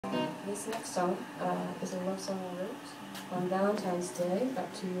This next song is a love song I wrote on Valentine's Day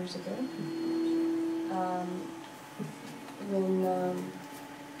about 2 years ago.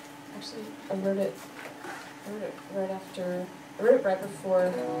 Actually, I wrote it right before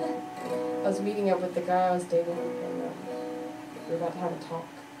I was meeting up with the guy I was dating, and we were about to have a talk.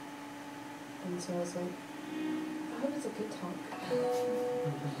 And so I was like, I hope it's a good talk.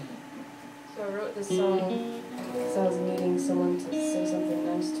 So I wrote this song because I was needing someone to say something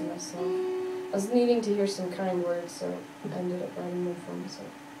nice to myself. I was needing to hear some kind words, so I ended up writing them for myself.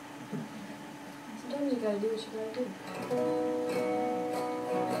 Sometimes you gotta do what you gotta do.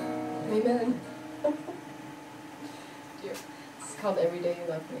 Amen. Dear. It's called Every Day You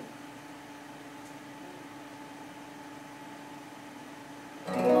Love Me.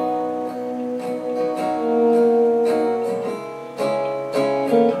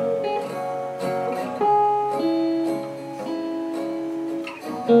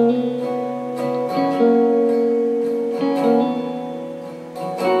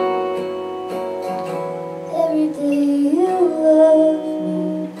 Every day you love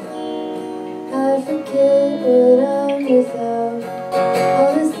me, I forget what I'm without.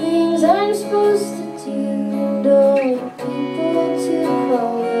 All the things I'm supposed to do, and all the people to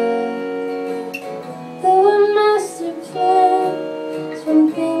call back. Though a master plan is one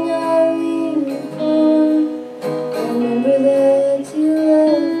thing I lean upon, remember that you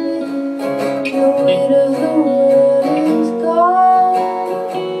love me, the weight of the world is gone.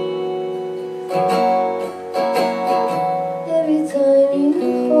 Every time you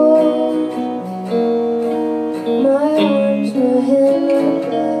hold my arms, my hand, my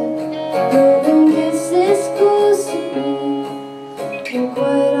back, no one gets this close to me. I'm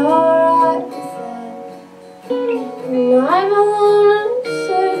quite alright with that. When I'm alone, I'm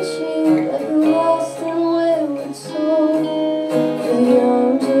searching like a lost and wayward soul for the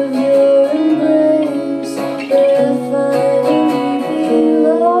arms of your embrace where I finally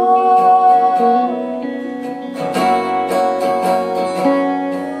belong.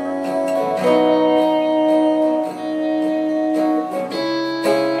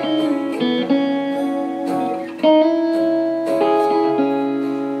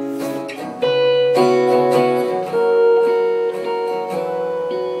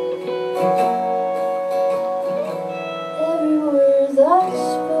 Every word I've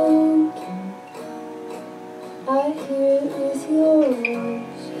spoken, I hear it with your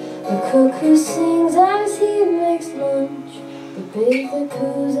voice. The cook who sings as he makes lunch, the babe that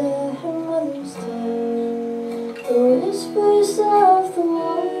coos